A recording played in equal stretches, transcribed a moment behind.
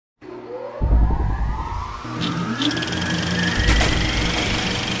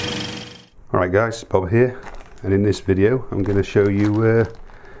Alright guys, Bob here, and in this video I'm going to show you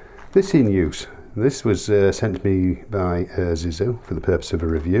this in use. This was sent to me by ZhiZhu for the purpose of a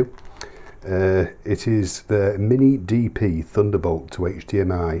review. It is the Mini DP Thunderbolt to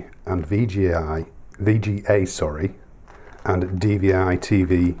HDMI and VGA and DVI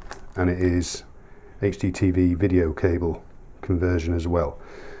TV, and it is HDTV video cable conversion as well.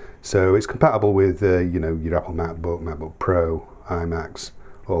 So it's compatible with you know, your Apple MacBook, MacBook Pro, iMacs,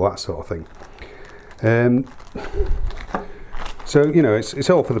 all that sort of thing. So you know, it's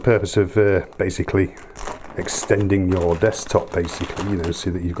all for the purpose of basically extending your desktop, basically, you know, so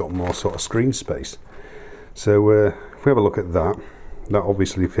that you've got more sort of screen space. So if we have a look at that, that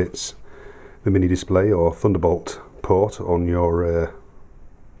obviously fits the mini display or Thunderbolt port on your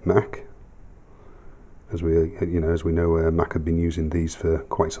Mac. As we know, Mac have been using these for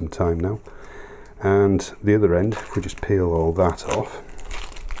quite some time now. And the other end, if we just peel all that off,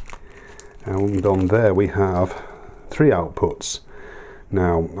 and on there we have 3 outputs.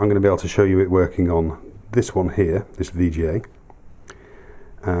 Now I'm going to be able to show you it working on this one here, this VGA,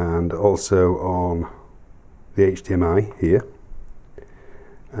 and also on the HDMI here,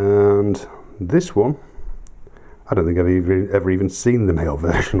 and this one I don't think I've ever even seen the male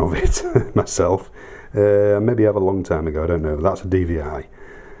version of it myself. Maybe I have a long time ago, I don't know. That's a DVI.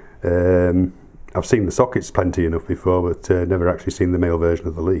 I've seen the sockets plenty enough before, but never actually seen the male version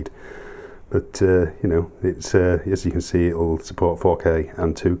of the lead. But you know, it's as you can see, it'll support 4K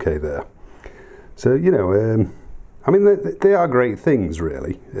and 2K there. So you know, I mean, they are great things,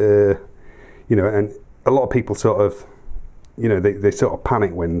 really. You know, and a lot of people sort of, you know, they sort of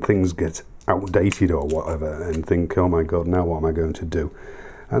panic when things get outdated or whatever, and think, oh my God, now what am I going to do?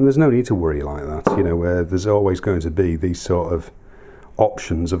 And there's no need to worry like that. You know, there's always going to be these sort of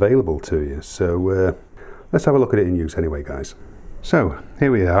options available to you. So let's have a look at it in use anyway, guys. So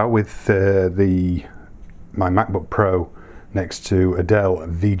here we are with my MacBook Pro next to a Dell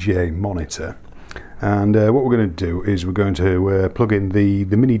VGA monitor, and what we're going to do is we're going to plug in the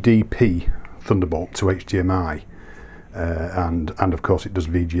Mini DP Thunderbolt to HDMI, and of course it does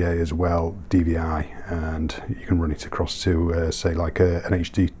VGA as well, DVI, and you can run it across to say like an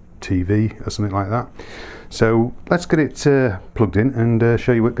HDTV or something like that. So let's get it plugged in and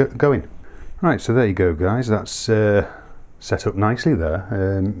show you it going. Right, so there you go, guys. That's set up nicely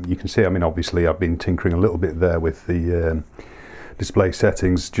there. You can see, I mean, obviously I've been tinkering a little bit there with the display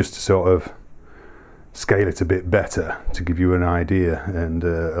settings just to sort of scale it a bit better to give you an idea and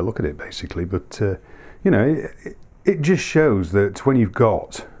a look at it basically. But you know, it just shows that when you've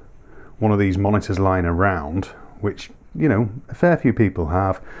got one of these monitors lying around, which, you know, a fair few people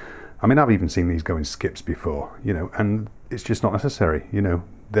have. I mean, I've even seen these go in skips before, you know, and it's just not necessary. You know,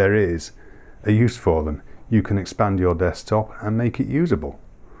 there is a use for them. You can expand your desktop and make it usable.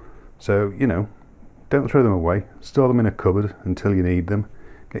 So, you know, don't throw them away. Store them in a cupboard until you need them.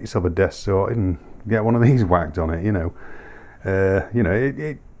 Get yourself a desk sorted and get one of these whacked on it, you know. You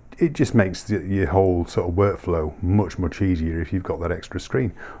know, it just makes your whole sort of workflow much easier if you've got that extra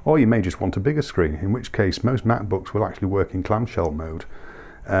screen. Or you may just want a bigger screen, in which case most MacBooks will actually work in clamshell mode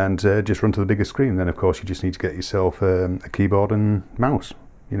and just run to the bigger screen. Then of course you just need to get yourself a keyboard and mouse,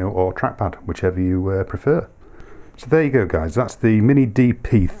 you know, or trackpad, whichever you prefer. So there you go, guys. That's the Mini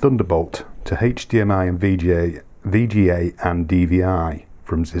DP Thunderbolt to HDMI and VGA and DVI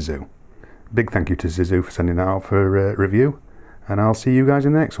from ZhiZhu. Big thank you to ZhiZhu for sending that out for review, and I'll see you guys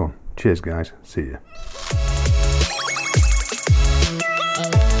in the next one. Cheers, guys. See ya.